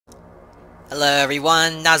Hello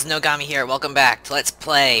everyone, NazoNougami here. Welcome back to Let's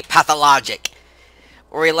Play Pathologic.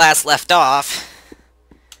 Where we last left off,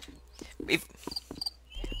 we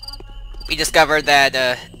discovered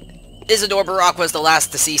that Isidore Barak was the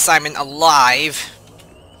last to see Simon alive.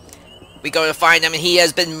 We go to find him and he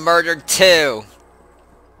has been murdered too.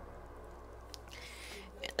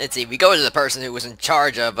 Let's see, we go to the person who was in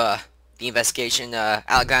charge of the investigation,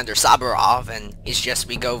 Alexander Saburov, and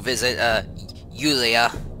we go visit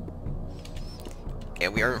Yulia. Yeah,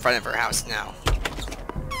 we are in front of her house now.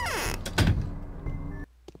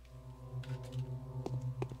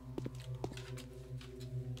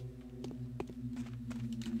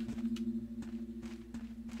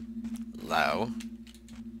 Hello?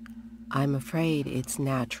 I'm afraid it's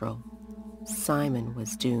natural. Simon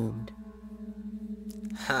was doomed.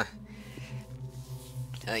 Huh.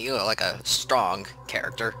 You look like a strong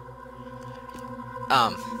character.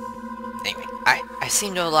 Anyway, I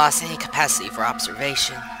seem to have lost any capacity for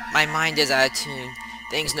observation. My mind is out of tune.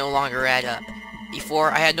 Things no longer add up.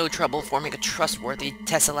 Before, I had no trouble forming a trustworthy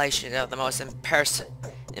tessellation of the most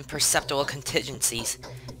imperceptible contingencies.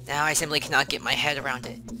 Now I simply cannot get my head around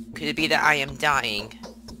it. Could it be that I am dying?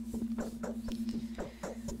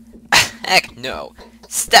 Heck no.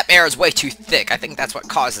 Step air is way too thick. I think that's what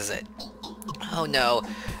causes it. Oh no.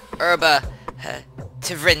 Herba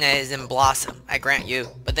Tivrina is in blossom, I grant you,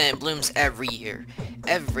 but then it blooms every year.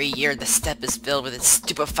 Every year the steppe is filled with its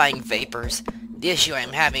stupefying vapors. The issue I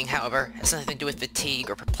am having, however, has nothing to do with fatigue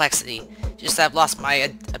or perplexity. Just that I've lost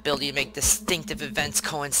my ability to make distinctive events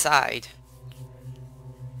coincide.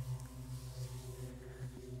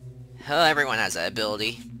 Well, everyone has that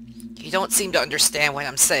ability. You don't seem to understand what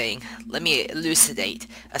I'm saying. Let me elucidate.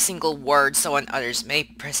 A single word someone utters may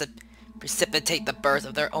precipitate the birth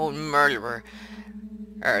of their own murderer.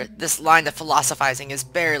 This line of philosophizing is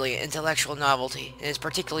barely an intellectual novelty, and is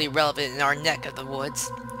particularly relevant in our neck of the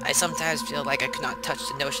woods. I sometimes feel like I could not touch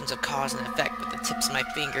the notions of cause and effect with the tips of my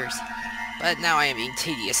fingers, but now I am being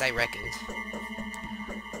tedious, I reckon.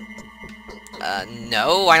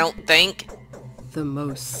 No, I don't think. The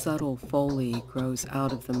most subtle folly grows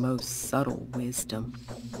out of the most subtle wisdom.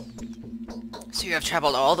 So you have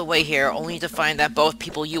traveled all the way here only to find that both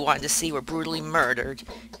people you wanted to see were brutally murdered.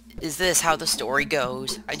 Is this how the story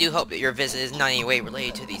goes? I do hope that your visit is not in any way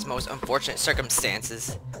related to these most unfortunate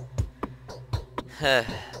circumstances.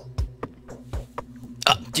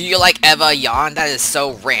 Do you like Eva Yawn? That is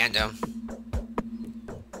so random.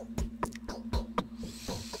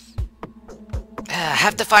 I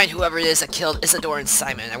have to find whoever it is that killed Isidore and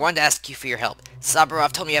Simon. I wanted to ask you for your help.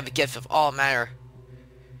 Saburov told me you have a gift for all manner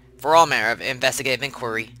of investigative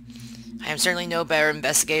inquiry. I am certainly no better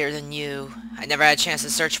investigator than you. I never had a chance to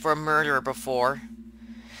search for a murderer before.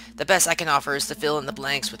 The best I can offer is to fill in the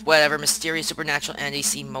blanks with whatever mysterious supernatural entity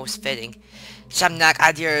seem most fitting. Shamnak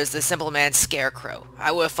Adir is the simple man's scarecrow.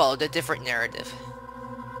 I would have followed a different narrative.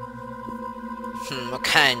 What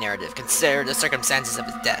kind of narrative? Consider the circumstances of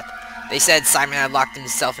his death. They said Simon had locked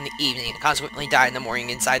himself in the evening and consequently died in the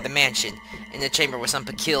morning inside the mansion, in a chamber with some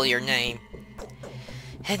peculiar name.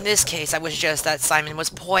 In this case, I was just that Simon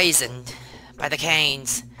was poisoned by the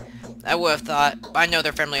Canes. I would have thought, but I know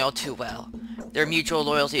their family all too well. Their mutual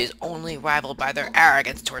loyalty is only rivaled by their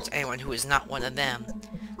arrogance towards anyone who is not one of them.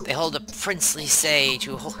 They hold a princely sage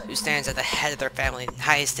who stands at the head of their family in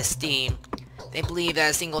highest esteem. They believe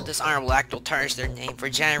that a single dishonorable act will tarnish their name for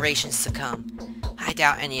generations to come. I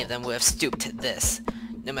doubt any of them would have stooped to this,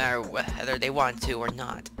 no matter whether they wanted to or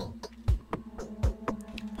not.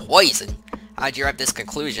 Poison? How'd you arrive at this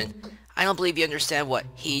conclusion? I don't believe you understand what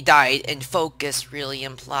 "he died in focus" really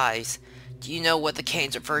implies. Do you know what the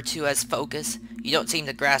Canes refer to as focus? You don't seem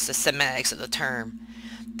to grasp the semantics of the term.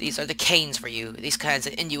 These are the Canes for you. These kinds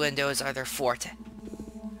of innuendos are their forte.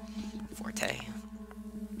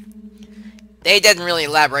 They didn't really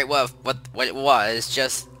elaborate what it was,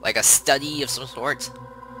 just like a study of some sort.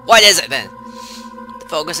 What is it then? The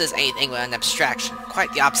focus is anything but an abstraction.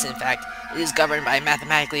 Quite the opposite, in fact. It is governed by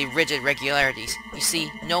mathematically rigid regularities. You see,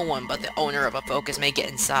 no one but the owner of a focus may get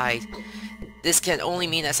inside. This can only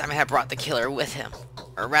mean that Simon had brought the killer with him.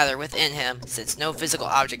 Or rather, within him, since no physical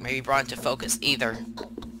object may be brought into focus either.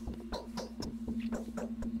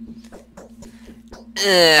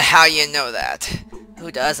 How you know that?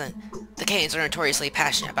 Who doesn't? The Canes are notoriously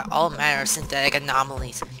passionate about all manner of synthetic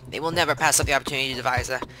anomalies. They will never pass up the opportunity to devise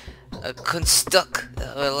a construct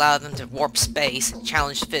that will allow them to warp space,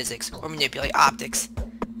 challenge physics, or manipulate optics.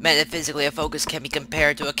 Metaphysically, a focus can be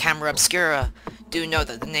compared to a camera obscura. Do know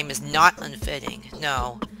that the name is not unfitting.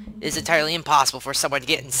 No, it is entirely impossible for someone to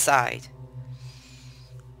get inside.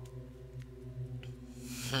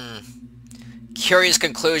 Curious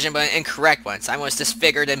conclusion, but an incorrect one. Simon was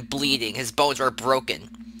disfigured and bleeding. His bones were broken.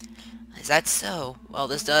 Is that so? Well,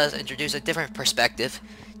 this does introduce a different perspective.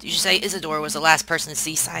 Did you say Isidore was the last person to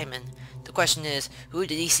see Simon? The question is, who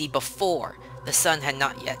did he see before? The sun had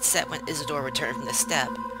not yet set when Isidore returned from the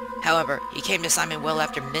steppe. However, he came to Simon well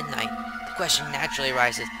after midnight. The question naturally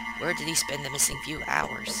arises, where did he spend the missing few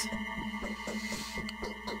hours?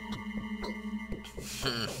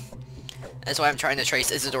 That's why I'm trying to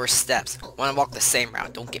trace Isidore's steps. I want to walk the same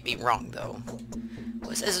route, don't get me wrong, though.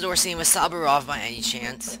 Was Isidore seen with Saburov by any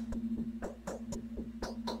chance?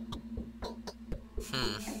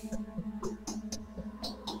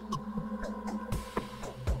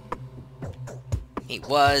 He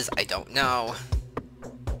was, I don't know.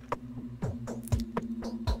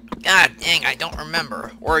 God dang, I don't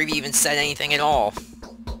remember. Or if he even said anything at all.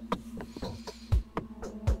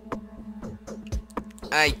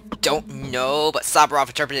 I don't know, but Saburov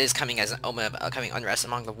interpreted his coming as an omen of upcoming unrest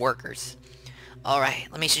among the workers. Alright,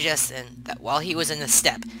 let me suggest then that while he was in the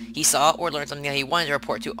steppe, he saw or learned something that he wanted to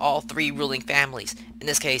report to all three ruling families. In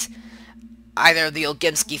this case, either the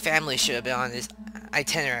Olgimsky family should have been on his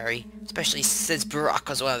itinerary, especially since Burak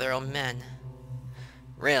was one of their own men.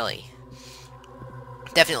 Really?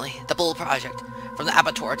 Definitely, the Bull Project, from the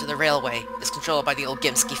abattoir to the railway, is controlled by the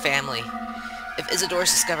Olgimsky family. If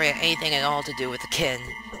Isidore's discovery had anything at all to do with the kin,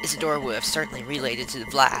 Isidore would have certainly relayed it to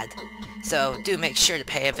Vlad. So, do make sure to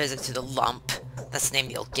pay a visit to the Lump. That's the name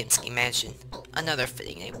of the Olgimsky mansion. Another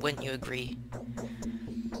fitting name, wouldn't you agree?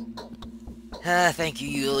 Thank you,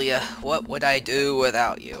 Yulia. What would I do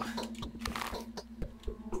without you?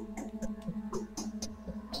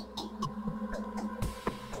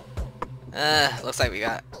 Looks like we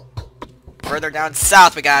got... Further down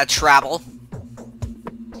south we gotta travel.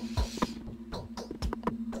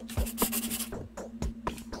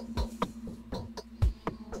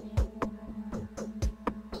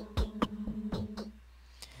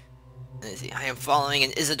 I am following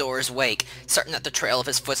in Isidore's wake, certain that the trail of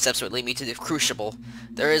his footsteps would lead me to the Crucible.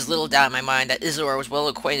 There is little doubt in my mind that Isidore was well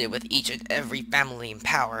acquainted with each and every family in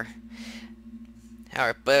power.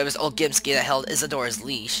 However, but it was Olgimsky that held Isidore's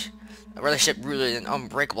leash, a relationship rooted in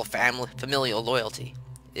unbreakable familial loyalty.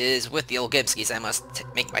 It is with the Olgimskys I must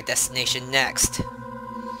make my destination next.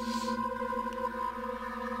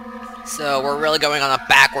 So, we're really going on a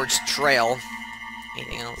backwards trail.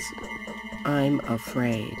 Anything else? I'm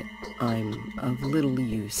afraid I'm of little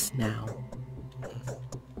use now.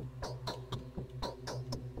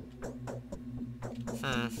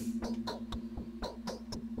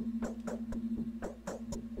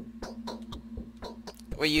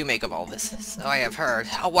 What do you make of all this? So I have heard.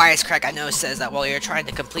 A wisecrack I know says that while you're trying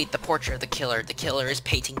to complete the portrait of the killer is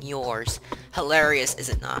painting yours. Hilarious, is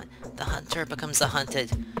it not? The hunter becomes the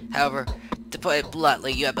hunted. However, to put it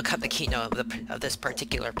bluntly, you have become the keynote of this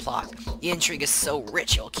particular plot. The intrigue is so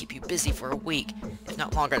rich it'll keep you busy for a week, if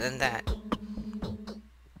not longer than that.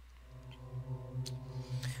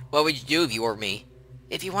 What would you do if you were me?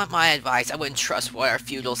 If you want my advice, I wouldn't trust what our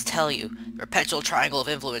feudals tell you. The perpetual triangle of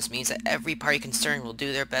influence means that every party concerned will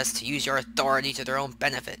do their best to use your authority to their own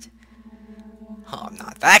benefit. Oh, I'm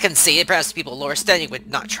not that conceited. Perhaps people of lower standing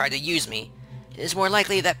would not try to use me. It is more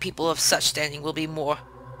likely that people of such standing will be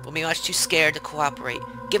much too scared to cooperate.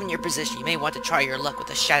 Given your position, you may want to try your luck with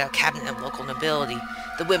the shadow cabinet of local nobility,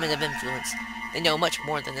 the women of influence. They know much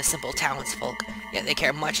more than the simple townsfolk, yet they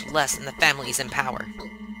care much less than the families in power.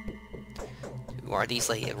 Who are these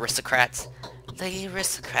lady aristocrats? Lady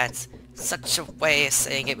aristocrats. Such a way of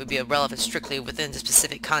saying it would be irrelevant strictly within the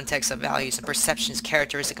specific context of values and perceptions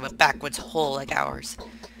characteristic of a backwoods whole like ours.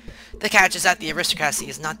 The catch is that the aristocracy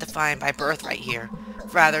is not defined by birthright here.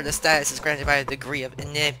 Rather, the status is granted by a degree of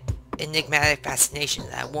enigmatic fascination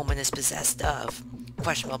that a woman is possessed of.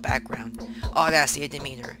 Questionable background, audacity of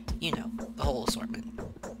demeanor, you know, the whole assortment.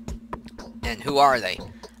 And who are they?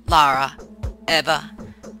 Lara, Eva,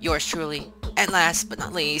 yours truly, and last but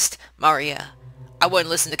not least, Maria. I wouldn't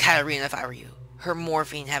listen to Katerina if I were you. Her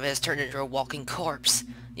morphine habit has turned into a walking corpse.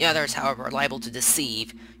 The others, however, are liable to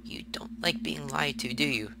deceive. You don't like being lied to, do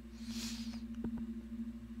you?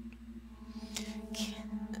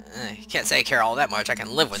 Can't say I care all that much. I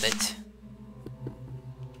can live with it.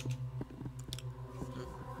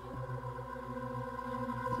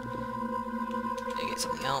 Did I get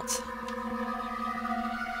something else?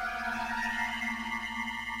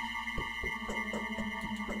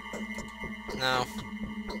 No.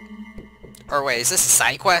 Or wait, is this a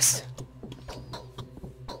side quest?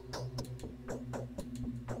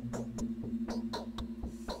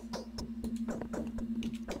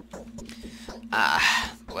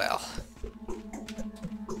 Well.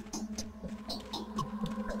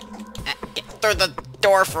 Get through the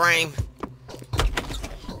door frame.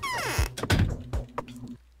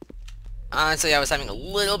 Honestly, I was having a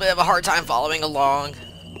little bit of a hard time following along.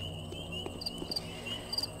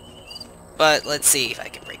 But let's see if I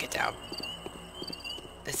can break it down.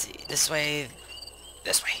 Let's see, this way,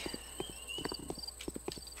 this way.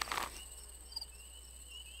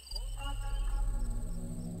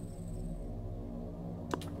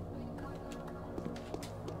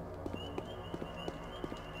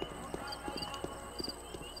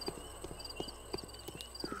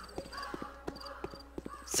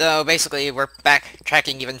 So basically, we're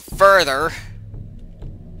backtracking even further.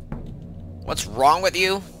 What's wrong with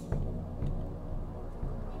you?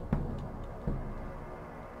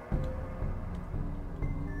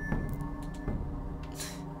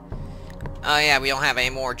 Oh yeah, we don't have any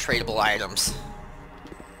more tradable items.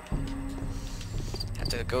 Have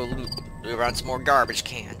to go loot around some more garbage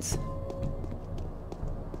cans.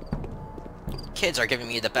 Kids are giving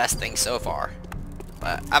me the best thing so far.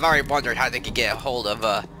 But I've already wondered how they could get a hold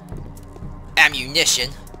of ammunition.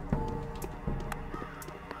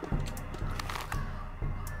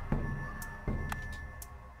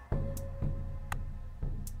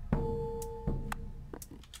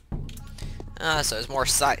 So it's more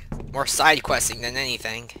side questing than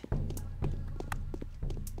anything.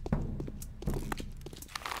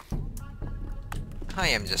 I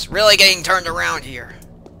am just really getting turned around here.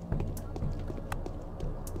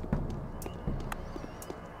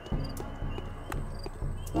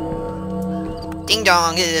 Ding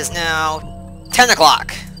dong, it is now 10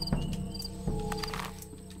 o'clock.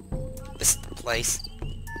 This is the place.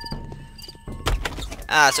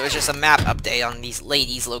 So it's just a map update on these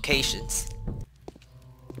ladies' locations.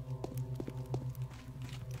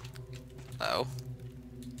 Uh-oh.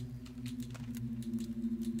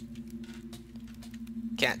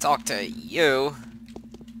 Can't talk to you.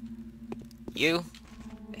 You?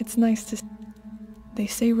 It's nice to... They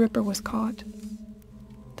say Ripper was caught.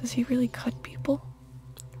 Does he really cut people?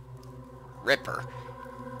 Ripper.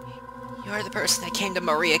 You are the person that came to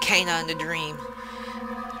Maria Cana in the dream.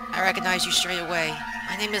 I recognize you straight away.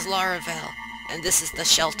 My name is Laravel, and this is the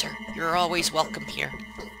shelter. You're always welcome here.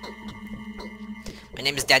 My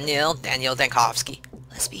name is Danil Dankovsky.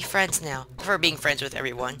 Let's be friends now. I prefer being friends with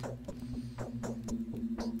everyone.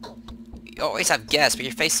 You always have guests, but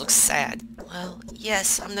your face looks sad. Well,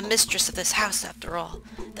 yes, I'm the mistress of this house after all.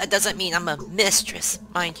 That doesn't mean I'm a mistress,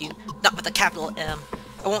 mind you. Not with a capital M.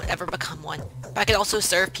 I won't ever become one. But I can also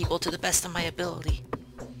serve people to the best of my ability.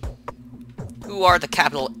 Who are the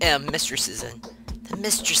capital M mistresses in? The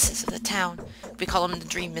mistresses of the town. We call them the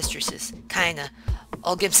dream mistresses. Kaina,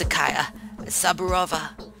 Olgimsikaya, and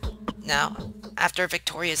Saburova. Now, after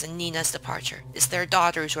Victoria's and Nina's departure, it's their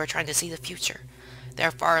daughters who are trying to see the future. They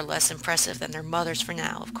are far less impressive than their mothers for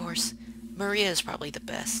now, of course. Maria is probably the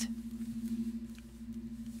best.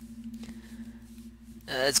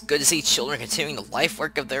 It's good to see children continuing the life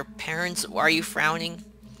work of their parents. Why are you frowning?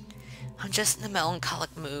 I'm just in a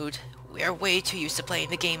melancholic mood. We are way too used to playing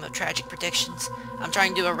the game of tragic predictions. I'm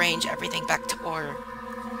trying to arrange everything back to order.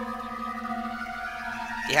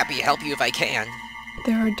 Be happy to help you if I can.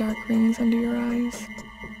 There are dark rings under your eyes.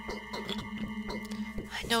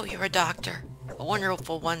 I know you're a doctor. A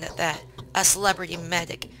wonderful one at that. A celebrity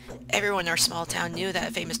medic. Everyone in our small town knew that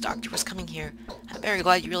a famous doctor was coming here. I'm very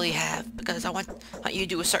glad you really have, because I want you to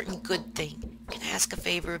do a certain good thing. Can I ask a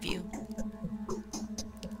favor of you?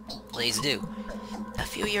 Please do. A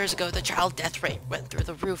few years ago, the child death rate went through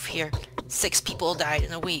the roof here. 6 people died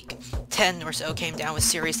in a week. 10 or so came down with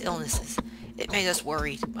serious illnesses. It made us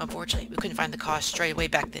worried. Unfortunately, we couldn't find the cause straight away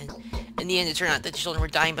back then. In the end, it turned out that the children were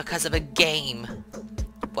dying because of a game.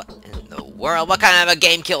 What in the world? What kind of a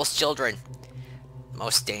game kills children?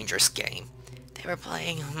 Most dangerous game. They were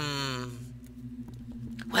playing,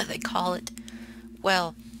 what do they call it?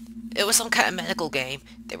 Well, it was some kind of medical game.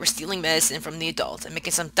 They were stealing medicine from the adults and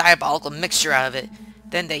making some diabolical mixture out of it.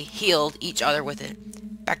 Then they healed each other with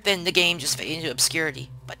it. Back then, the game just faded into obscurity.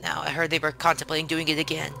 But now I heard they were contemplating doing it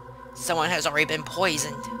again. Someone has already been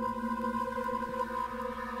poisoned.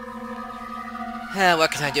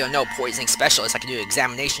 What can I do? I'm no poisoning specialist. I can do an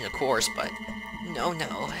examination, of course, but... No,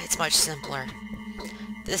 it's much simpler.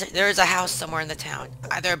 There is a house somewhere in the town,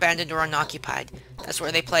 either abandoned or unoccupied. That's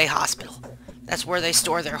where they play hospital. That's where they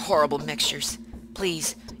store their horrible mixtures.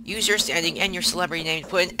 Please, use your standing and your celebrity name to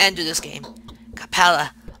put an end to this game.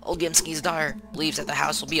 Kapella, Olgimsky's daughter, believes that the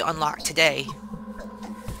house will be unlocked today.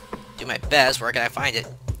 Do my best. Where can I find it?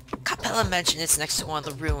 Kapella mentioned it's next to one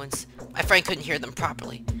of the ruins. My friend couldn't hear them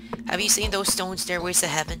properly. Have you seen those stone stairways to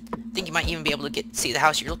heaven? I think you might even be able to see the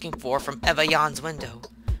house you're looking for from Eva Jan's window.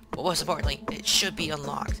 But most importantly, it should be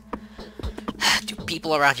unlocked. Do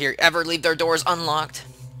people around here ever leave their doors unlocked?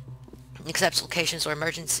 Except locations or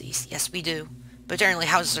emergencies. Yes, we do. But generally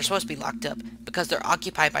houses are supposed to be locked up because they're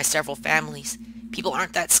occupied by several families. People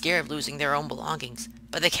aren't that scared of losing their own belongings,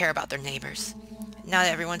 but they care about their neighbors. Now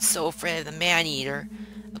that everyone's so afraid of the man-eater,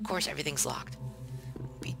 of course everything's locked.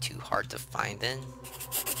 Be too hard to find then.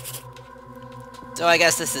 So I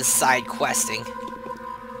guess this is side questing.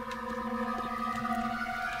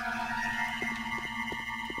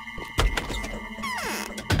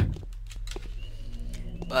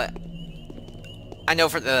 But I know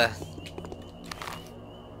for the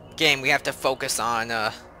game we have to focus on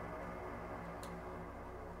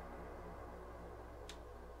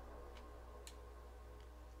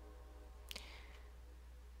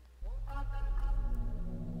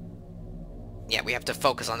yeah, we have to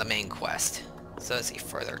focus on the main quest. So let's see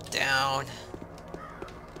further down.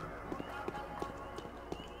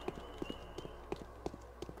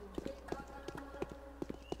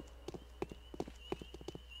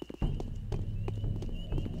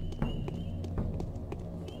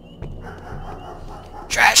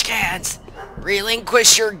 Trash cans!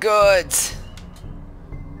 Relinquish your goods!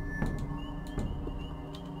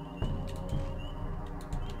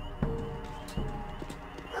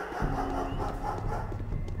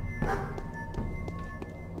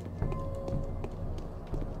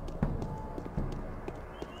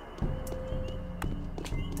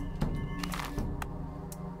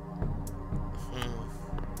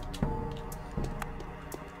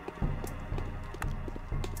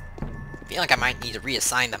 I feel like I might need to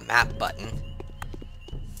reassign the map button.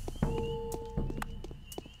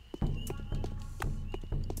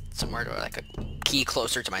 Somewhere to like a key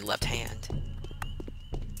closer to my left hand.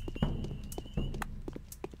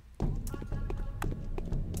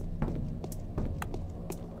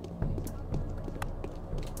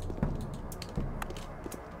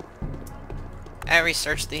 I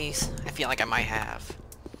researched these. I feel like I might have.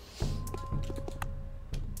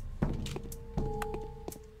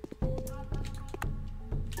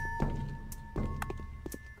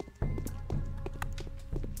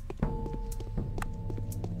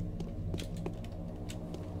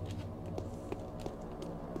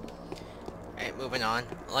 Moving on.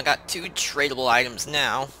 Well, I got 2 tradable items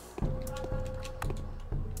now.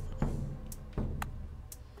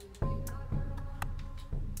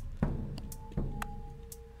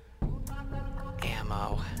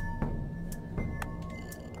 Ammo.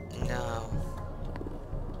 No.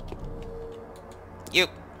 You.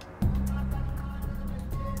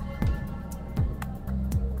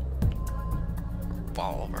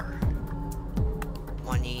 Revolver.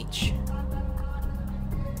 1 each.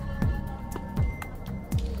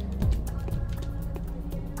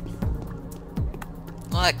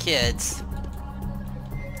 What kids?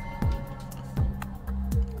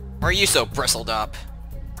 Why are you so bristled up?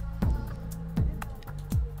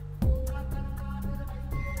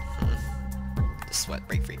 The sweat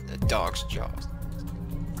break free from the dog's jaws.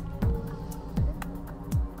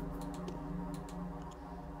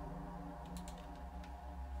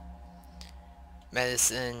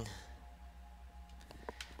 Medicine.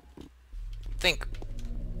 I think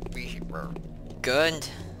we were good.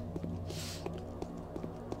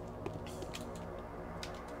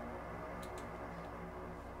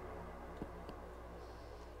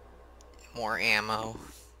 More ammo.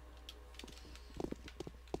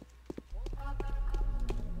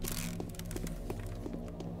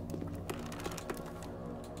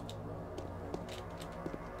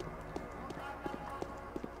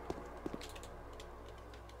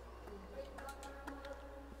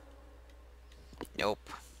 Nope.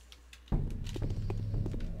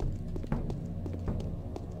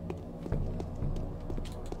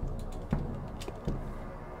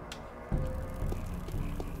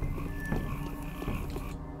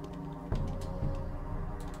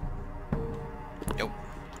 Nope.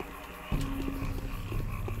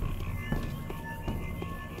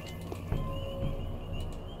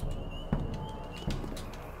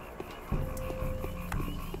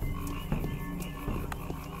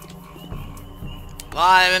 A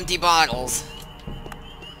lot of empty bottles.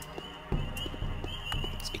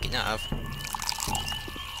 Speaking of.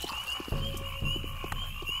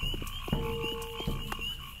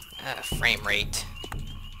 Frame rate.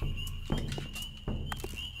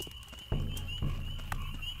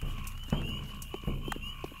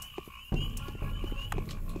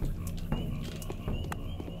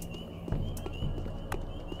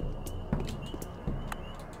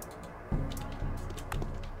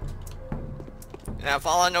 Now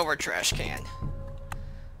falling over trash can.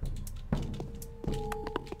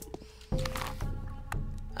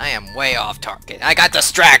 I am way off target. I got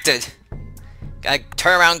distracted.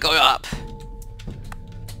 turn around and go up.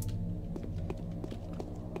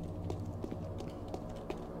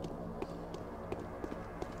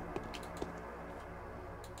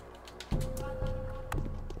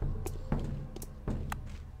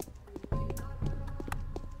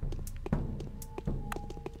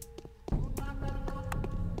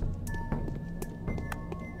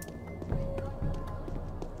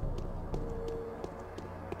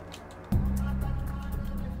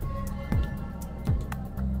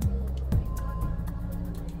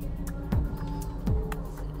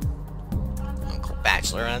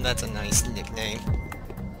 Bachelor, and that's a nice nickname.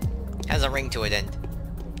 Has a ring to it, and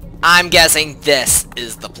I'm guessing this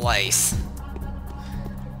is the place.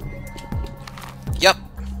 Yup.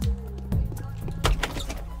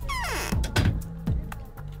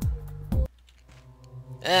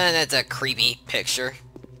 And it's a creepy picture.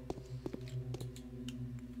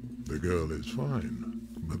 The girl is fine,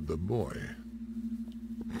 but the boy's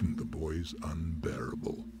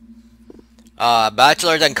unbearable.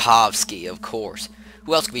 Bachelor Dankovsky, of course.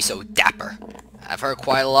 Who else could be so dapper? I've heard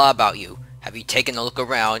quite a lot about you. Have you taken a look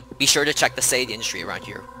around? Be sure to check the state industry around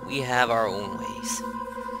here. We have our own ways.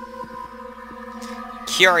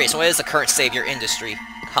 Curious, what is the current state of your industry?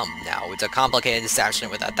 Come now, it's a complicated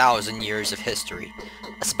establishment with 1,000 years of history.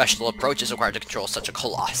 A special approach is required to control such a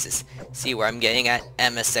colossus. See where I'm getting at,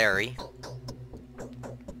 emissary?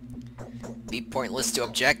 Be pointless to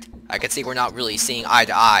object. I can see we're not really seeing eye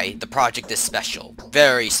to eye. The project is special.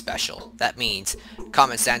 Very special. That means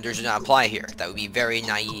common standards do not apply here. That would be very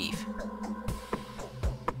naive.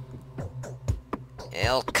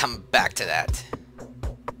 I'll come back to that.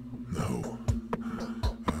 No.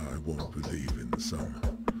 I won't believe in some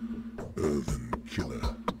earthen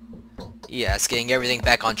killer. Yes, getting everything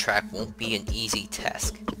back on track won't be an easy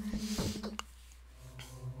task.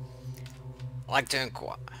 I'd like to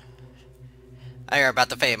inquire. I heard about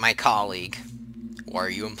the fate of my colleague. What are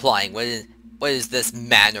you implying? What is this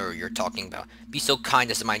manner you're talking about? Be so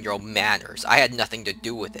kind as to mind your own manners. I had nothing to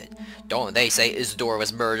do with it. Don't they say Isidore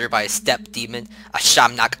was murdered by a step demon? A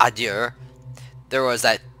shamnak adir? There was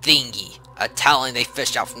that thingy. A talon they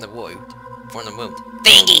fished out from the wound.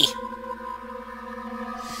 Thingy!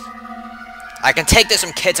 I can take this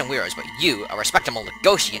from kids and weirdos, but you, a respectable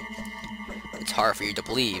negotiant... It's hard for you to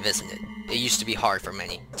believe, isn't it? It used to be hard for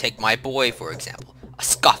many. Take my boy, for example. A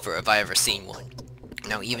scoffer if I ever seen one.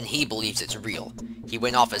 Now even he believes it's real. He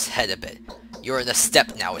went off his head a bit. You're in the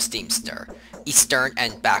steppe now, esteemed sir. Eastern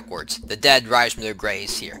and backwards. The dead rise from their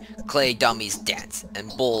graves here. Clay dummies dance,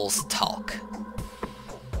 and bulls talk.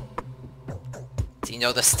 Do you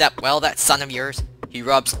know the steppe well, that son of yours? He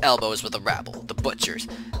rubs elbows with the rabble, the butchers,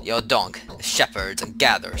 the odonk, the shepherds and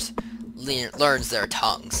gatherers. Learns their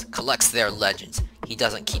tongues, collects their legends. He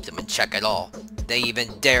doesn't keep them in check at all. They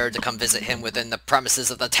even dare to come visit him within the premises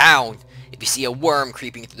of the town. If you see a worm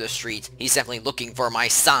creeping through the streets, he's definitely looking for my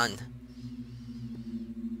son.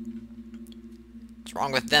 What's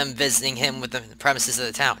wrong with them visiting him within the premises of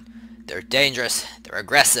the town? They're dangerous, they're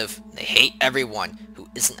aggressive, they hate everyone who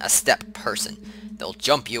isn't a steppe person. They'll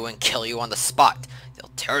jump you and kill you on the spot.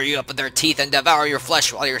 They'll tear you up with their teeth and devour your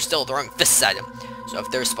flesh while you're still throwing fists at them. So if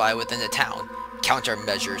there's a spy within the town,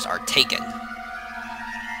 countermeasures are taken.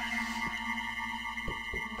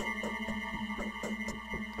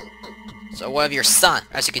 So what of your son?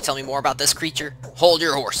 As you can tell me more about this creature? Hold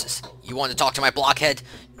your horses. You want to talk to my blockhead?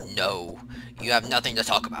 No. You have nothing to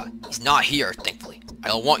talk about. He's not here, thankfully. I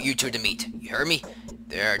don't want you two to meet. You hear me?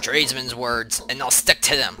 They're tradesmen's words, and I'll stick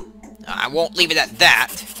to them. I won't leave it at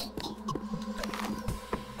that.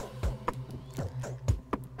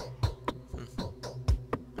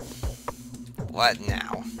 What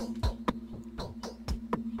now?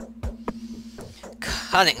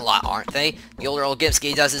 Cunning lot, aren't they? The older old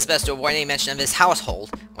Gimsky does his best to avoid any mention of his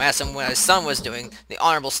household. When asked him what his son was doing, the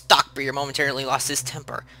honorable stockbreeder momentarily lost his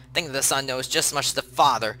temper. I think that the son knows just as much as the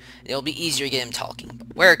father, and it'll be easier to get him talking.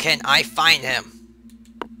 But where can I find him?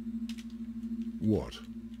 What?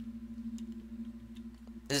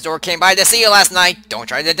 Isidore came by to see you last night. Don't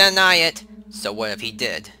try to deny it. So what if he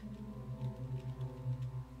did?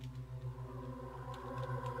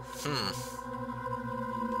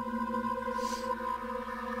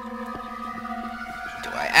 Do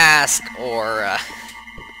I ask, or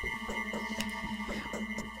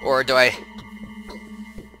do I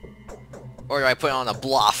put on a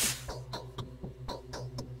bluff?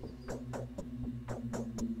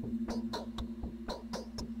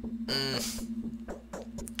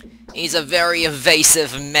 He's a very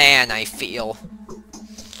evasive man, I feel.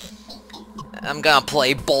 I'm gonna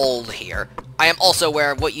play bold here. I am also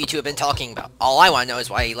aware of what you two have been talking about. All I want to know is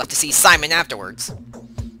why he left to see Simon afterwards.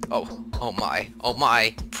 Oh, oh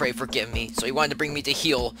my, pray forgive me. So he wanted to bring me to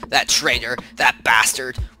heel, that traitor, that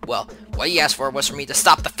bastard. Well, what he asked for was for me to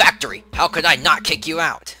stop the factory. How could I not kick you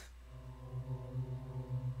out?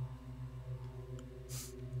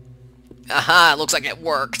 Aha, looks like it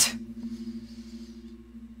worked.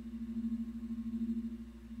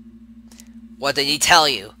 What did he tell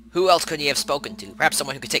you? Who else could he have spoken to? Perhaps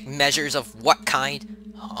someone who could take measures of what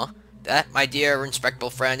kind? Huh? That, my dear respectable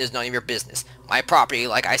friend, is none of your business. My property,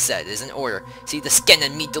 like I said, is in order. See the skin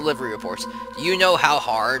and meat delivery reports. Do you know how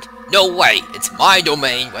hard? No way! It's my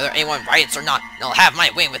domain, whether anyone riots or not, and I'll have my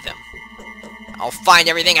way with him. I'll find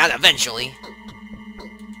everything out eventually.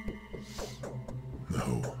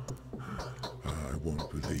 No. I won't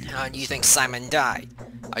believe. How do you think Simon died?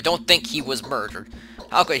 I don't think he was murdered.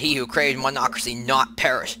 How could he who craved monocracy not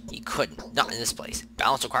perish? He couldn't. Not in this place.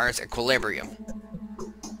 Balance requires equilibrium.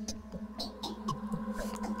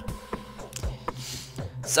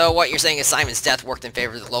 So what you're saying is Simon's death worked in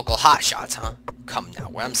favor of the local hotshots, huh? Come now,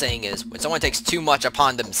 what I'm saying is, when someone takes too much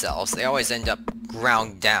upon themselves, they always end up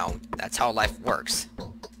ground down. That's how life works.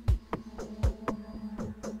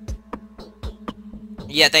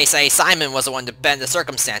 Yet they say Simon was the one to bend the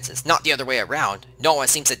circumstances, not the other way around. No one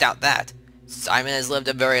seems to doubt that. Simon has lived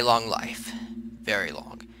a very long life. Very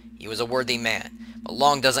long. He was a worthy man. But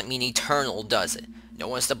long doesn't mean eternal, does it? No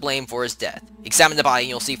one's to blame for his death. Examine the body and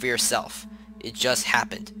you'll see for yourself. It just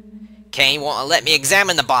happened. Kane won't let me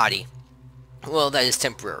examine the body. Well, that is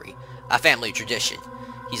temporary. A family tradition.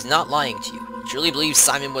 He's not lying to you. He truly believes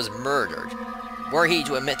Simon was murdered. Were he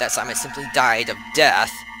to admit that Simon simply died of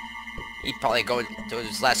death, he'd probably go to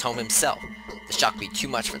his last home himself. The shock would be too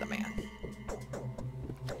much for the man.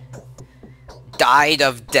 Died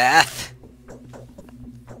of death?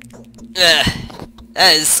 Ugh.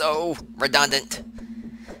 That is so redundant.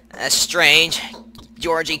 That's strange.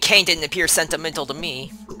 Georgie Kane didn't appear sentimental to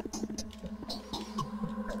me.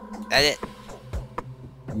 That it?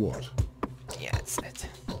 What? Yeah, that's it.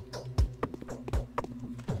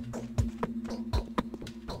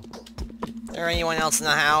 Is there anyone else in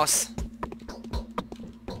the house?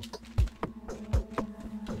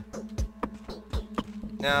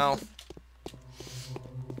 No.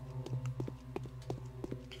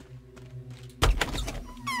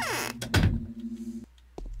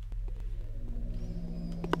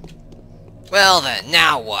 Well then,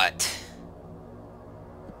 now what?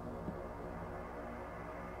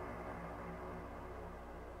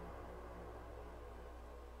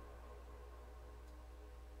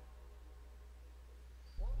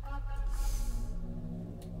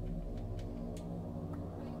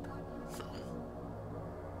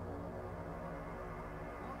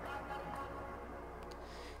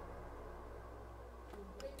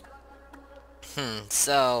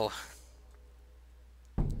 So...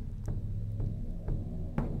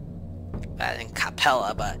 that in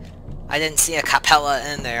Capella, but I didn't see a Capella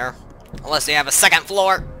in there. Unless they have a second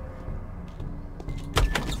floor.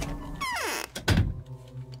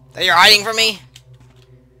 That you're hiding from me?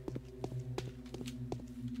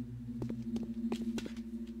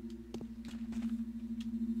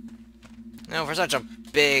 No, for such a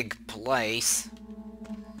big place,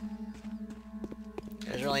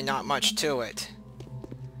 there's really not much to it.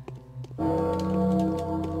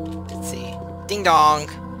 Let's see. Ding dong!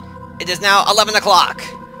 It is now 11 o'clock!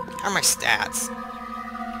 How are my stats?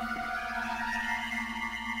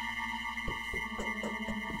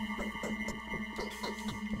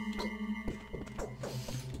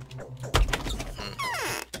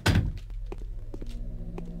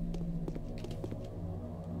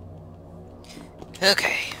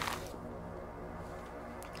 Okay.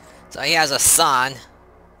 So he has a son.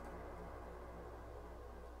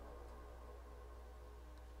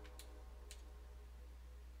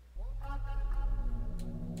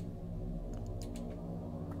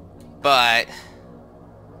 But...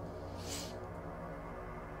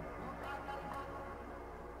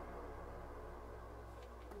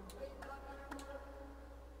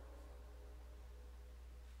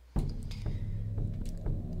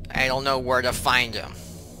 I don't know where to find him.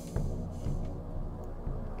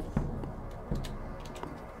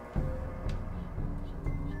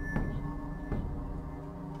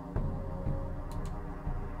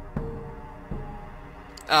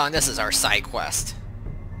 Oh, and this is our side quest.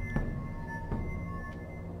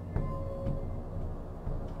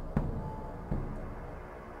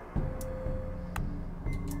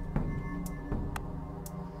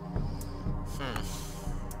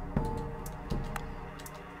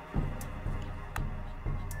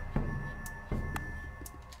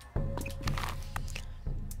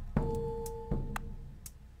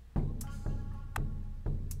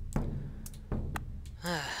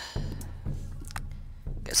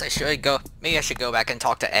 guess I should go... Maybe I should go back and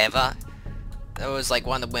talk to Eva. That was like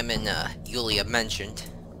one of the women Yulia mentioned.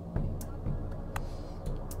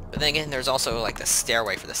 But then again, there's also like the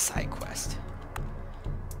stairway for the side quest.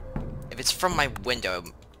 If it's from my window,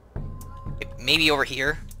 maybe over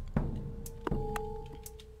here?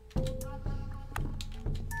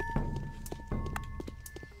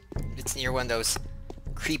 It's near one of those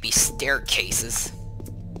creepy staircases.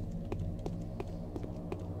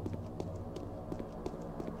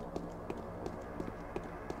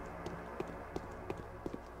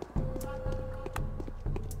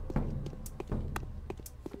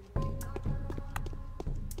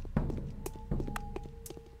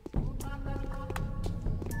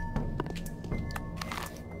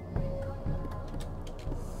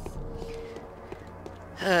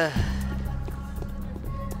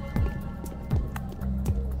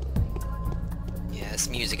 Yeah, this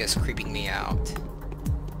music is creeping me out.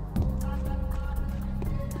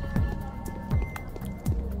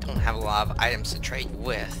 Don't have a lot of items to trade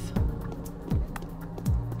with.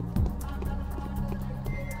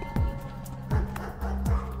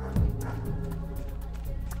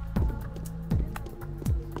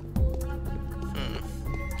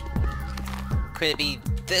 Could it be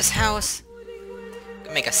this house?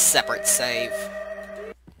 Make a separate save.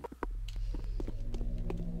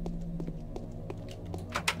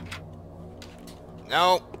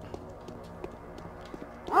 No.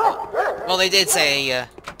 Well, they did say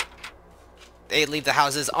they leave the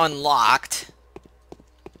houses unlocked.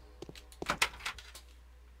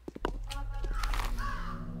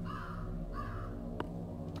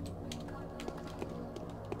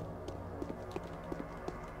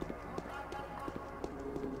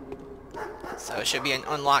 So it should be an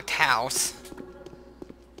unlocked house.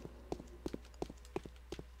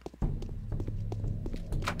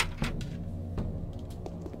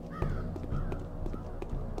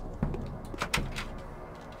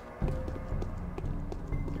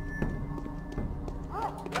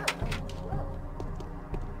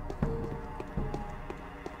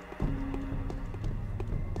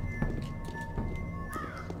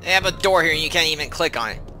 They have a door here and you can't even click on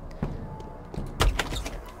it.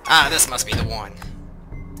 Ah, this must be the one.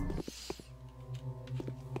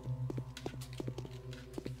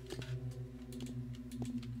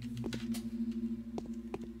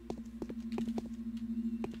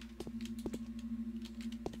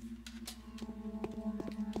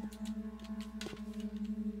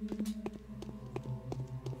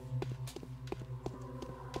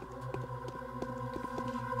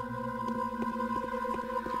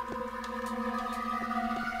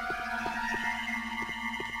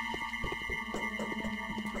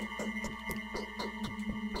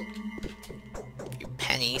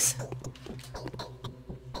 Pennies.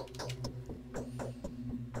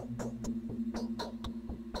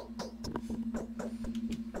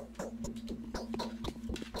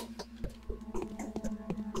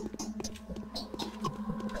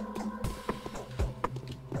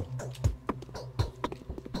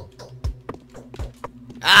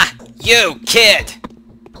 Ah, you kid!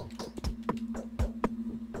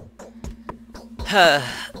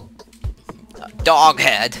 Dog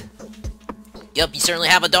head. Yup, you certainly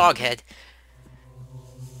have a dog head.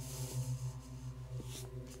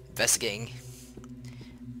 Investigating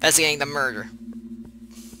the murder.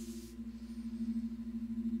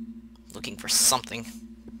 Looking for something.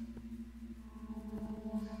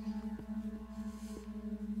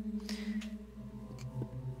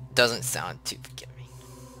 Doesn't sound too forgiving.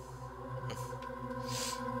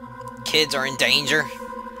 Kids are in danger.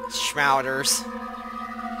 Shmowders.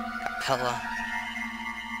 Capella.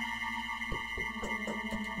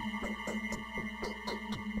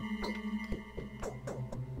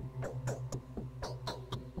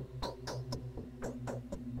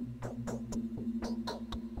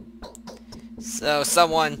 So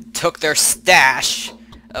someone took their stash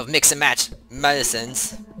of mix and match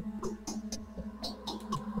medicines.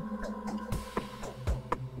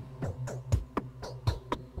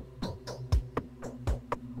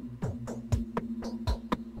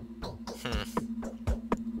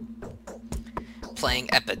 Playing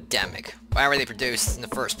Epidemic. Why were they produced in the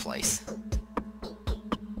first place?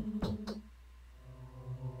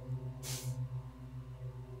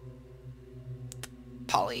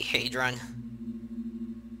 Polyhedron.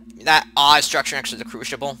 That odd structure next to the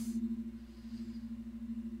crucible.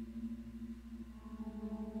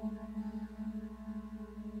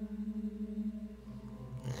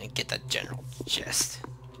 I get the general gist.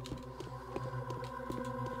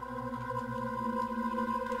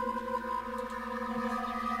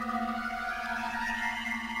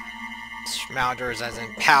 Shmowders as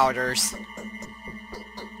in powders.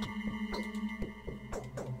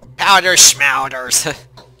 Powder shmowders.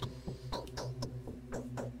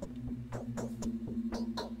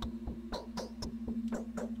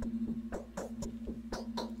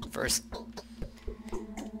 First,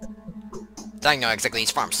 I know exactly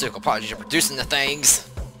these pharmaceutical products are producing the things.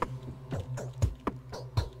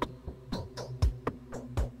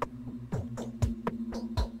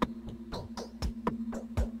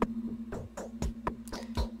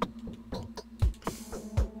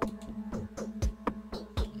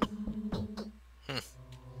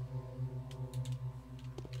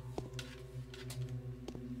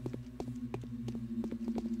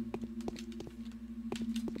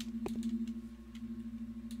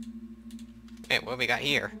 Hey, what do we got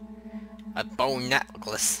here? A bone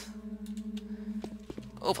necklace.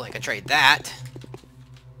 Hopefully I can trade that.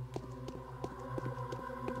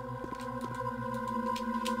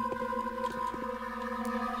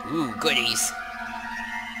 Ooh, goodies.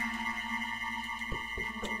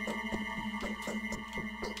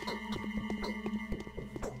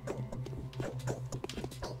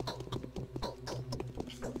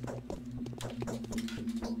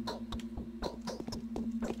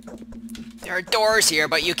 There are doors here,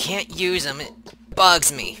 but you can't use them. It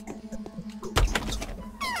bugs me.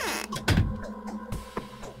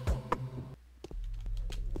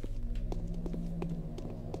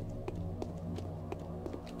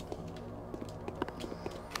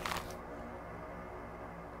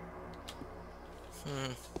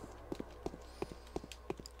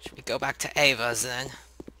 Should we go back to Ava's then?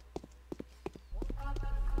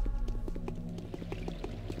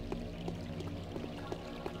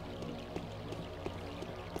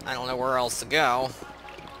 I don't know where else to go.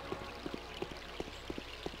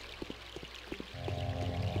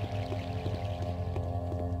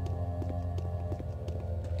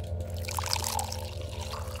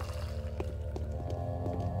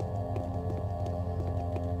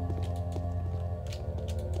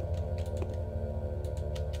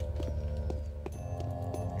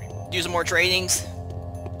 Do some more tradings.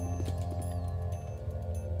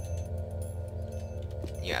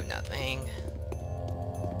 You have nothing.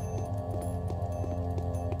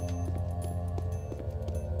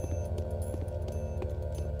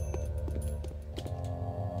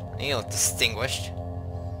 You look distinguished.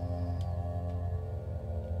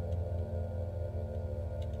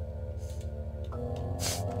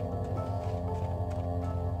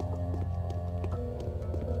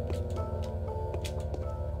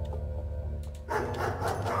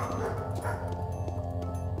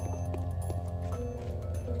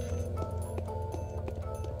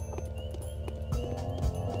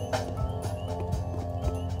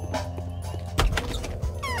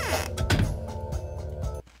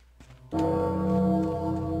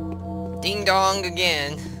 Ding dong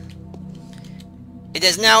again. It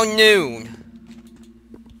is now noon.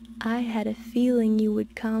 I had a feeling you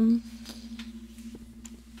would come.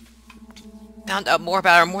 Found out more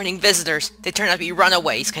about our morning visitors. They turned out to be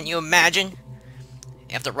runaways. Can you imagine?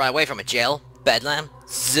 You have to run away from a jail, bedlam,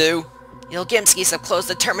 zoo. The Ilgimskis have closed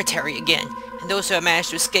the termitary again, and those who have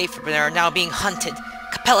managed to escape from there are now being hunted.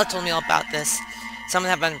 Capella told me all about this. Some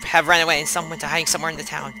have run away and some went to hiding somewhere in the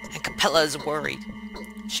town, and Capella is worried.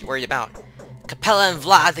 What's she worried about? Capella and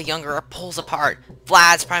Vlad the Younger are poles apart.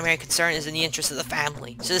 Vlad's primary concern is in the interest of the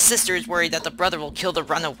family, so the sister is worried that the brother will kill the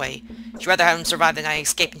runaway. She'd rather have him survive than I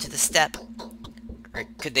escape into the steppe. Or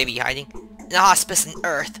could they be hiding? In a hospice on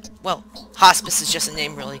Earth. Well, hospice is just a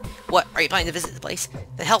name, really. What, are you planning to visit the place?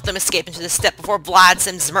 Then help them escape into the steppe before Vlad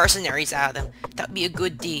sends mercenaries out of them. That would be a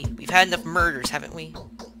good deed. We've had enough murders, haven't we?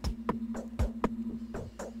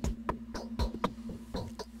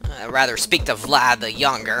 I'd rather speak to Vlad the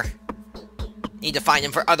Younger. Need to find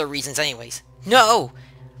him for other reasons anyways. No!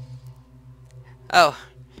 Oh,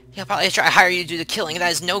 he'll probably try to hire you to do the killing, and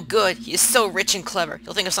that is no good. He is so rich and clever.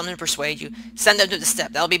 He'll think of something to persuade you. Send him to the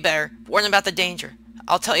steppe. That'll be better. Warn him about the danger.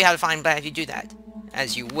 I'll tell you how to find Vlad if you do that.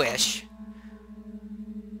 As you wish.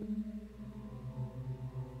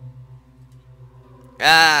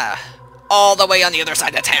 Ah, all the way on the other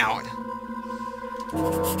side of town.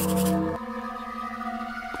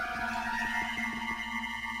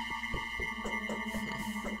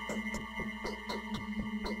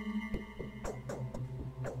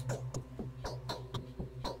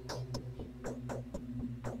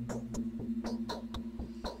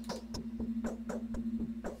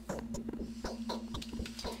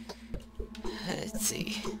 Let's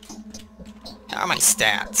see. How are my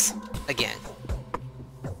stats? Again.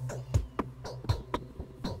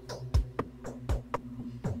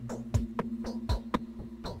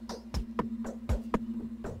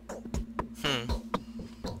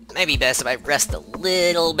 Maybe best if I rest a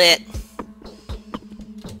little bit.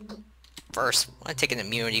 first. I want to take an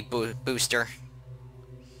immunity booster.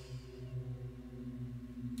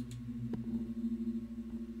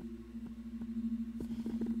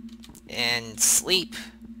 And sleep.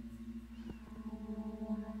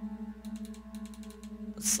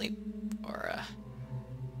 Let's sleep. Or,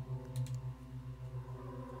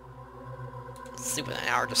 sleep with an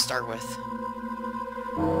hour to start with.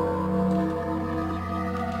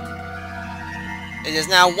 It is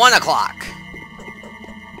now 1 o'clock.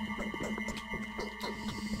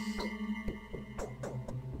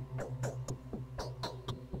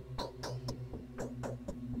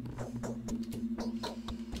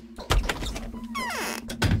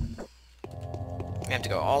 We have to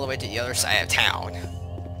go all the way to the other side of town.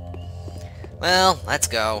 Well, let's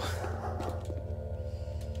go.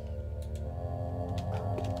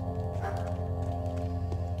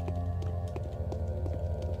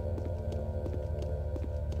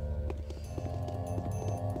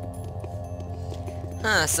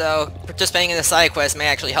 Huh, so participating in the side quest may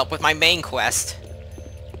actually help with my main quest.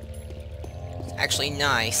 It's actually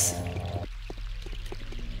nice.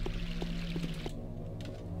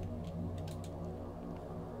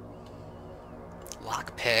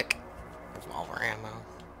 Lockpick. Revolver ammo.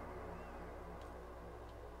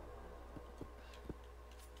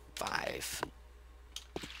 5.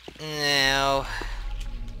 No.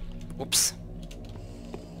 Whoops.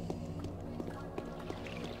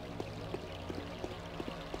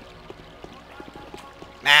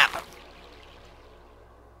 Map.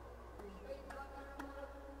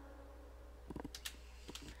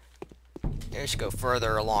 Maybe we should go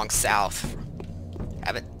further along south.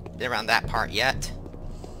 Haven't been around that part yet.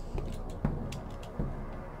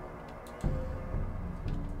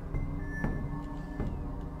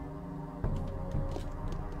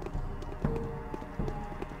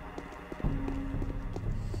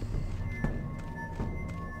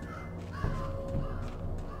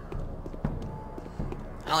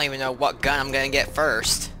 I don't even know what gun I'm gonna get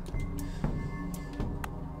first.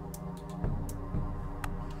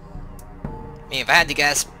 I mean, if I had to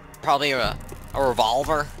guess, probably a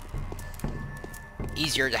revolver.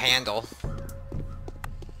 Easier to handle.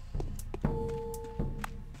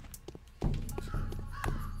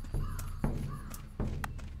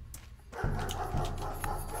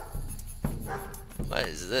 What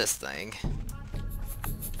is this thing?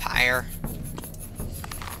 Pyre.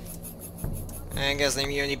 I guess the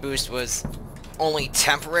immunity boost was only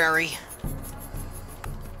temporary.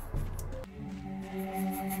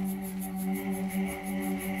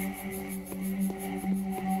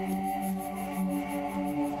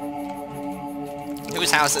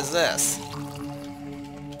 Whose house is this?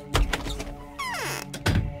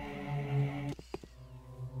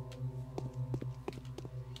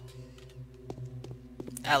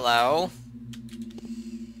 Hello?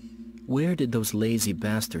 Where did those lazy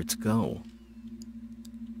bastards go?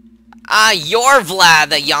 Ah, you're Vlad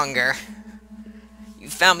the Younger. You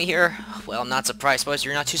found me here. Well, I'm not surprised. Suppose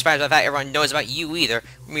you're not too surprised by the fact everyone knows about you either.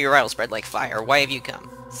 Your rival spread like fire. Why have you come?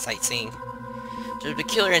 Sightseeing. There was a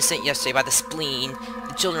peculiar incident yesterday by the spleen.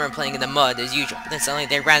 The children were playing in the mud as usual, but then suddenly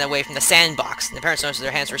they ran away from the sandbox, and the parents noticed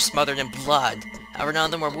their hands were smothered in blood. However, none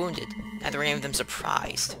of them were wounded. Neither were any of them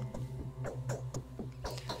surprised.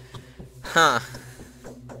 Huh.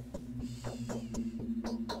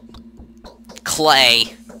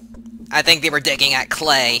 Clay. I think they were digging at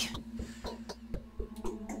clay.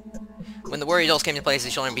 When the worried adults came to place the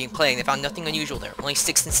children being plagued, they found nothing unusual there, only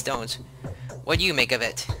sticks and stones. What do you make of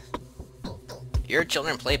it? Your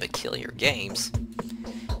children play peculiar games.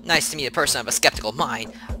 Nice to meet a person of a skeptical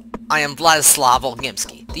mind. I am Vladislav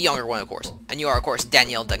Volgimsky, the younger one, of course, and you are, of course,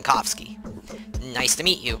 Danil Dankovsky. Nice to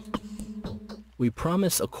meet you. We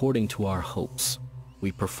promise according to our hopes.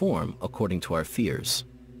 We perform according to our fears.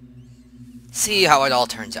 See how it all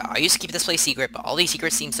turns out. I used to keep this place secret, but all these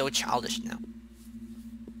secrets seem so childish now.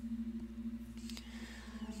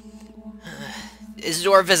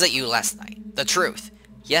 Isidore visit you last night. The truth.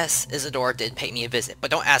 Yes, Isidore did pay me a visit,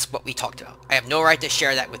 but don't ask what we talked about. I have no right to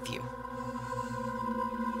share that with you.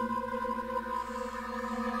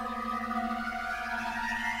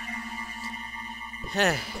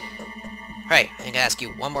 Right, I'm gonna ask you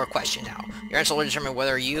one more question now. Your answer will determine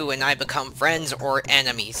whether you and I become friends or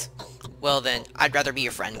enemies. Well then, I'd rather be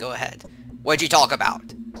your friend. Go ahead. What'd you talk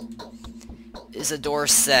about? Isidore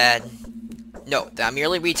said... No, I'm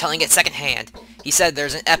merely retelling it secondhand. He said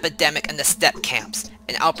there's an epidemic in the steppe camps.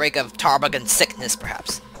 An outbreak of tarbagan sickness,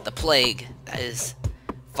 perhaps. The plague, that is.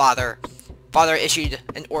 Father issued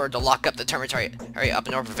an order to lock up the territory up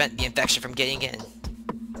in order to prevent the infection from getting in.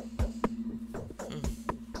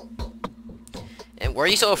 And Simon, why are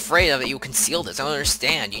you so afraid of it? You concealed this. I don't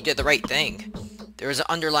understand. You did the right thing. There is an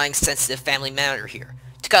underlying sensitive family matter here.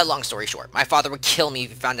 To cut a long story short, my father would kill me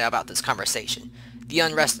if he found out about this conversation. The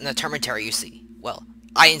unrest in the termitary, you see. Well,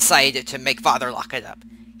 I incited it to make father lock it up.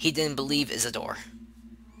 He didn't believe Isidore.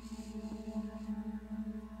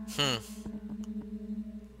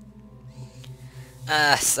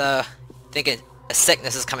 So, thinking a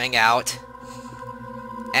sickness is coming out,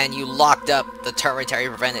 and you locked up the termitary to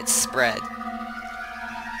prevent its spread.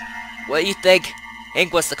 What do you think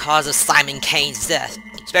was the cause of Simon Kane's death,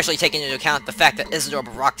 especially taking into account the fact that Isidore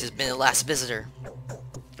Barak has been the last visitor?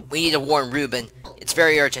 We need to warn Reuben. It's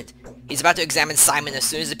very urgent. He's about to examine Simon as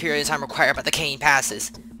soon as the period of time required by the Kane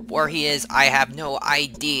passes. Where he is, I have no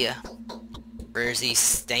idea. Where is he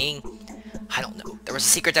staying? I don't know. There was a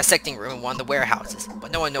secret dissecting room in one of the warehouses,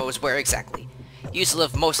 but no one knows where exactly. He used to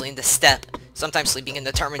live mostly in the steppe, sometimes sleeping in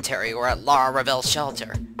the termitary or at La Ravel's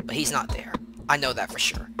shelter, but he's not there. I know that for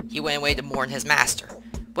sure. He went away to mourn his master.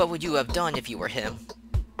 What would you have done if you were him?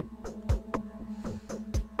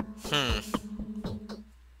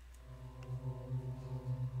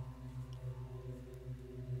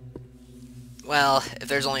 Well, if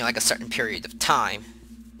there's only like a certain period of time.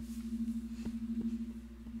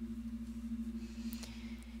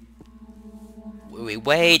 Will we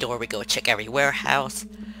wait, or we go check every warehouse?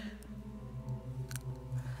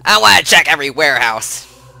 I want to check every warehouse!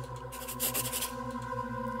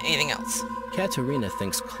 Anything else? Katerina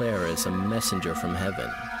thinks Clara is a messenger from heaven.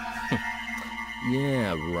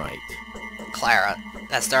 Yeah, right. Clara.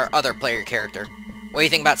 That's our other player character. What do you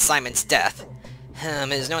think about Simon's death?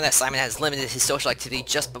 It is known that Simon has limited his social activity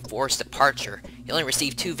just before his departure. He only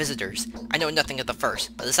received 2 visitors. I know nothing of the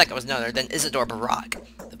first, but the second was none other than Isidore Barak.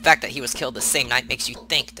 The fact that he was killed the same night makes you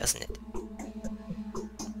think, doesn't it?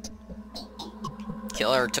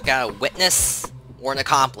 Killer took out a witness or an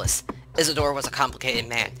accomplice. Isidore was a complicated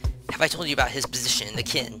man. Have I told you about his position in the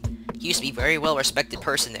kin? He used to be a very well-respected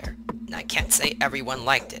person there, and I can't say everyone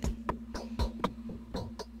liked it.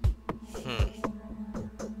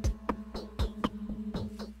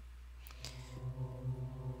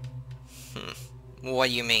 What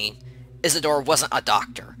do you mean? Isidore wasn't a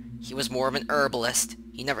doctor. He was more of an herbalist.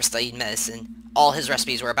 He never studied medicine. All his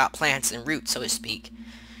recipes were about plants and roots, so to speak.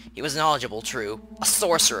 He was knowledgeable, true. A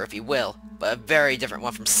sorcerer, if you will, but a very different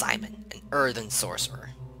one from Simon, an earthen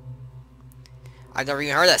sorcerer. I've never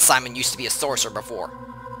even heard that Simon used to be a sorcerer before.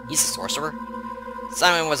 He's a sorcerer?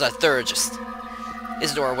 Simon was a theurgist.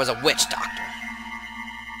 Isidore was a witch doctor.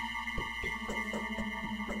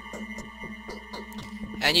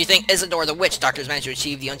 And you think Isidore the witch doctor has managed to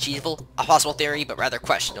achieve the unachievable? A possible theory, but rather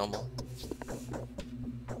questionable.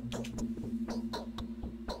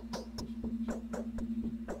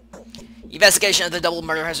 Investigation of the double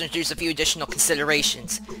murder has introduced a few additional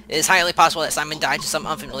considerations. It is highly possible that Simon died of some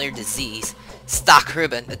unfamiliar disease. Stock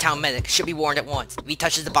Reuben, the town medic, should be warned at once. If he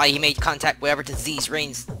touches the body, he may contact whatever disease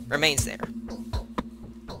remains there.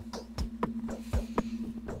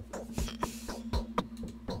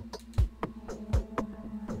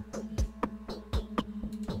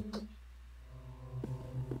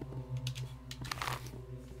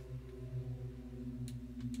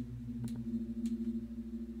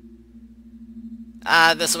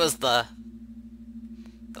 This was the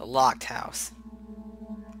locked house.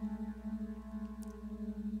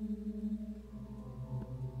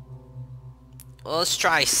 Well, let's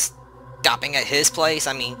try stopping at his place.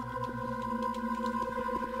 I mean,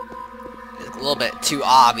 it's a little bit too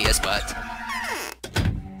obvious, but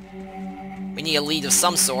we need a lead of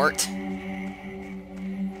some sort.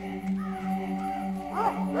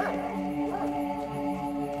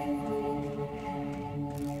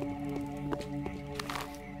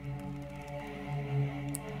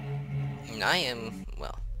 I am,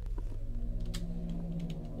 well,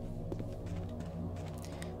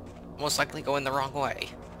 most likely going the wrong way.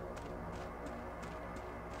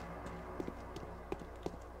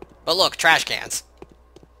 But look, trash cans.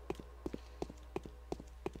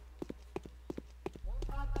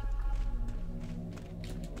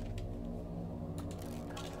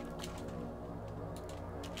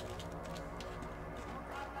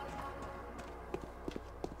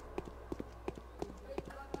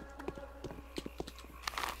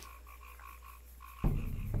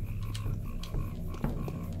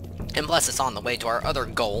 Unless it's on the way to our other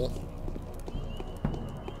goal.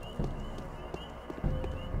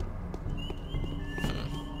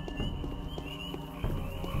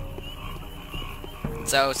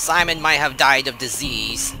 So, Simon might have died of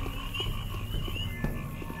disease.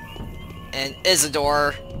 And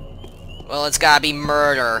Isidore, well, it's gotta be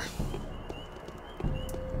murder.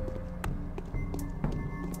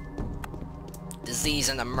 disease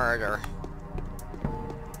and a murder.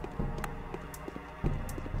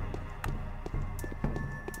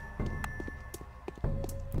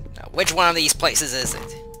 Now, which one of these places is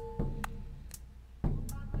it?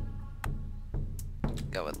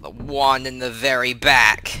 Go with the one in the very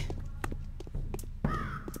back.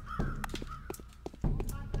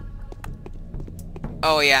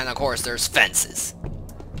 Oh yeah, and of course there's fences.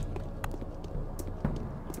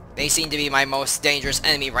 They seem to be my most dangerous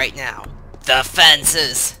enemy right now. The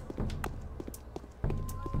fences!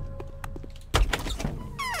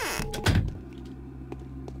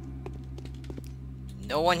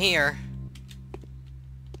 No one here.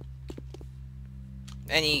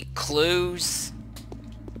 Any clues?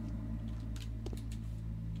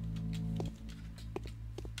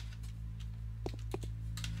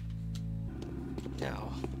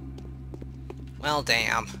 No. Well,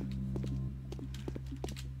 damn.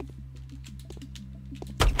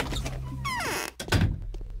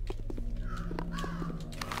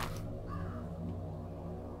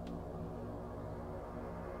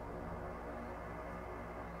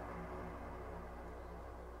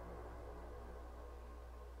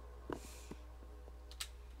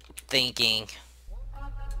 Thinking.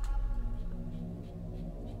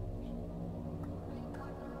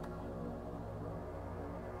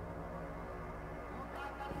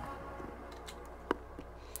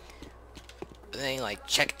 They like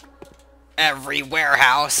check every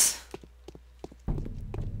warehouse.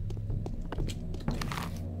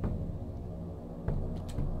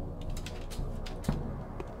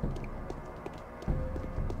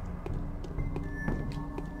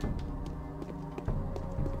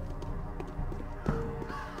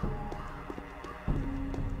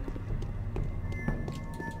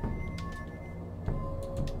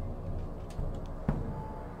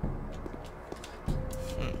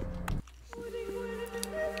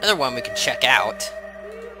 Another one we can check out.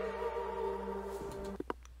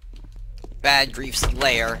 Bad Grief's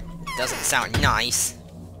Lair. Doesn't sound nice.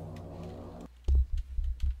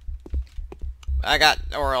 I got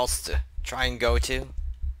nowhere else to try and go to.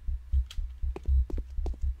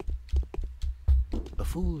 A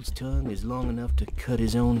fool's tongue is long enough to cut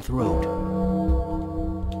his own throat.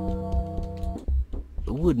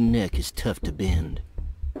 A wooden neck is tough to bend.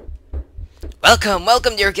 Welcome,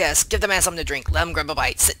 welcome, dear guests. Give the man something to drink. Let him grab a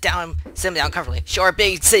bite. Sit him down comfortably. Show our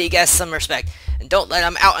big city guests some respect. And don't let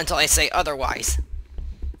him out until I say otherwise.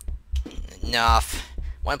 Enough.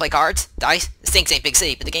 Wanna play cards? Dice? This thing ain't big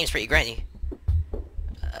city, but the game's pretty granny.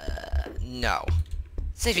 No.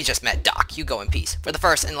 Since we just met Doc, you go in peace. For the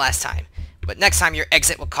first and last time. But next time your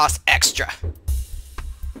exit will cost extra.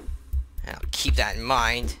 I'll keep that in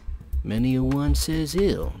mind. Many a one says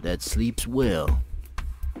ill that sleeps well.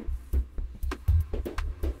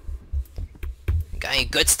 Got any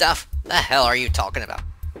good stuff? The hell are you talking about?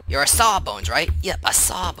 You're a Sawbones, right? Yep, a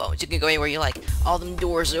Sawbones. You can go anywhere you like. All them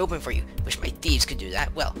doors are open for you. Wish my thieves could do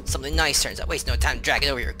that. Well, something nice turns out. Waste no time to drag it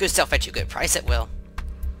over here. Good stuff fetch you a good price, it will.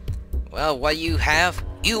 Well, what do you have?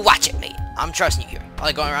 You watch it, mate. I'm trusting you here.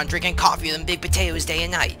 Probably going around drinking coffee with them big potatoes day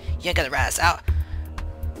and night. You ain't gonna rat us out.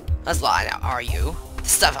 Let's lie now, are you? The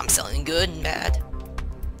stuff I'm selling good and bad.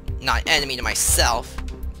 Not an enemy to myself.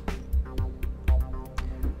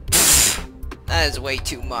 That is way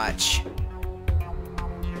too much.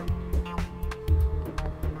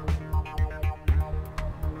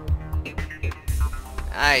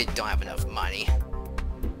 I don't have enough money.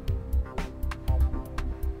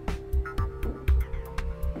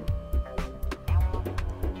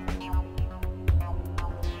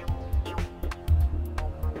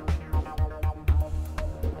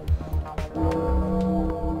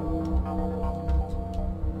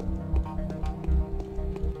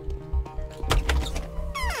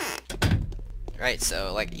 Right,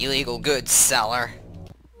 so, like, illegal goods seller.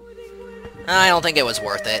 I don't think it was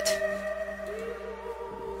worth it.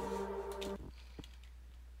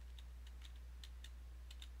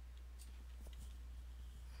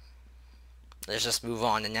 Let's just move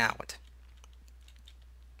on and out.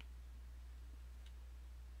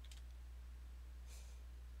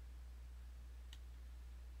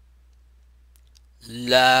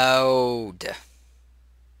 Load.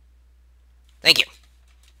 Thank you.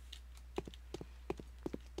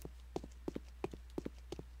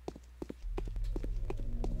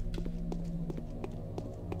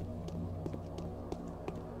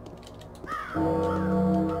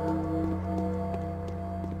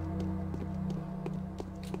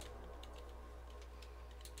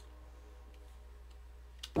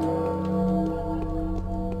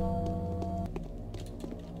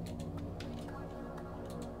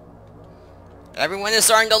 Everyone is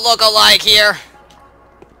starting to look alike here.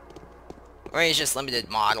 Or it's just limited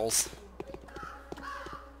models.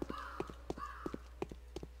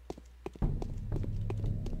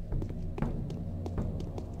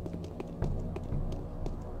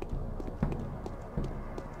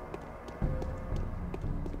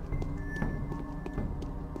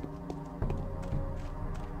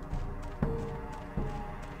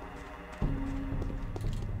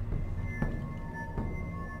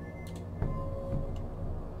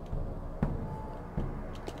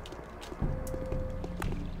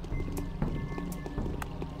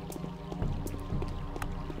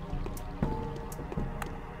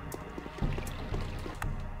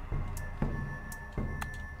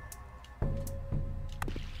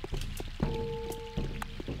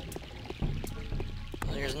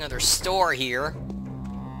 There's another store here.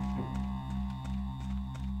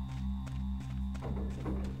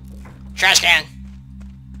 Trash can!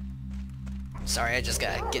 Sorry, I just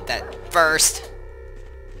gotta get that first.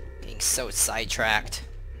 Getting so sidetracked.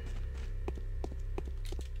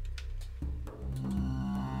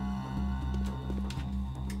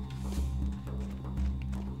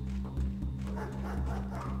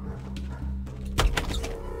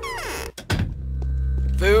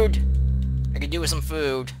 Food! I could do with some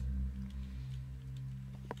food.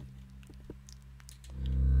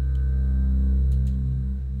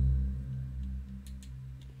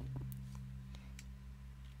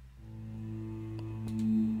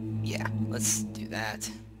 Yeah, let's do that.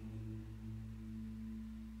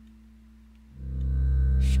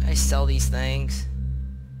 Should I sell these things?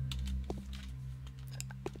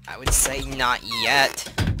 I would say not yet.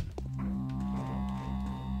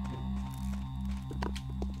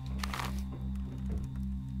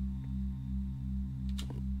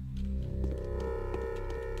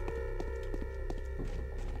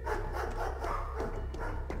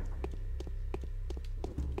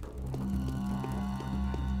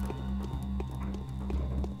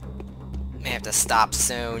 May have to stop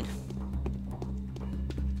soon.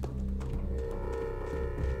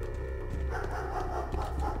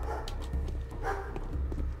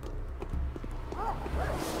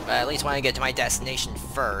 But I at least want to get to my destination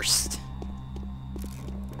first.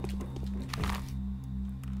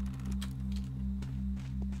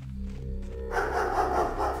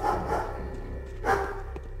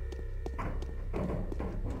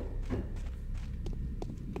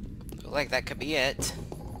 Looks like that could be it.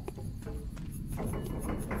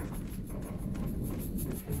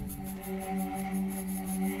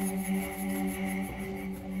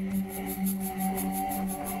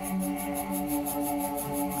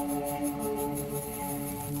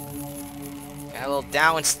 Got a little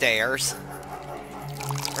downstairs.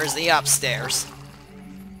 Where's the upstairs?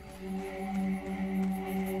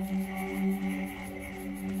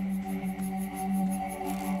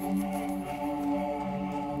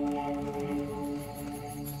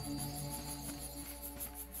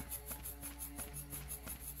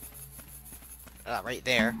 Right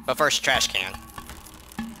there. But first, trash can.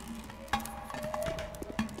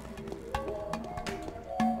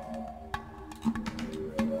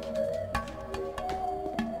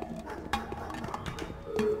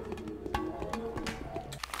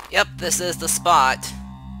 Yep, this is the spot.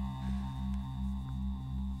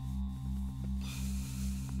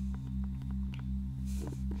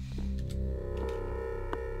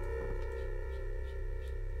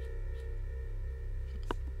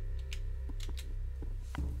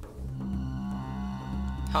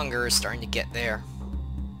 Hunger is starting to get there.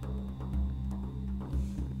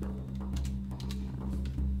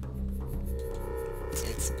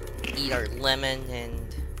 Let's eat our lemon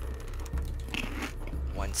and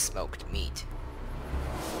one smoked meat.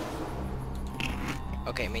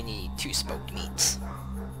 Okay, may need 2 smoked meats.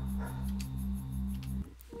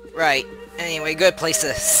 Right. Anyway, good place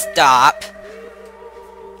to stop.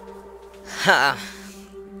 Huh.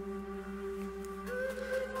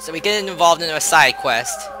 So we get involved in a side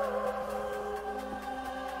quest.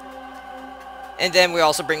 And then we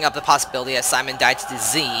also bring up the possibility that Simon died to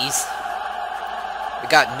disease. We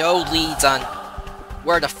got no leads on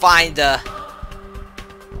where to find the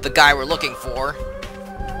guy we're looking for.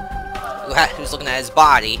 Who's looking at his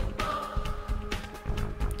body.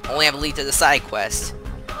 Only have a lead to the side quest.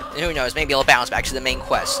 And who knows, maybe it'll bounce back to the main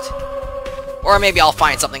quest. Or maybe I'll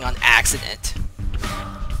find something on accident.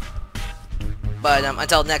 But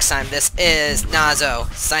until next time, this is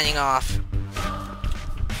Nazo, signing off.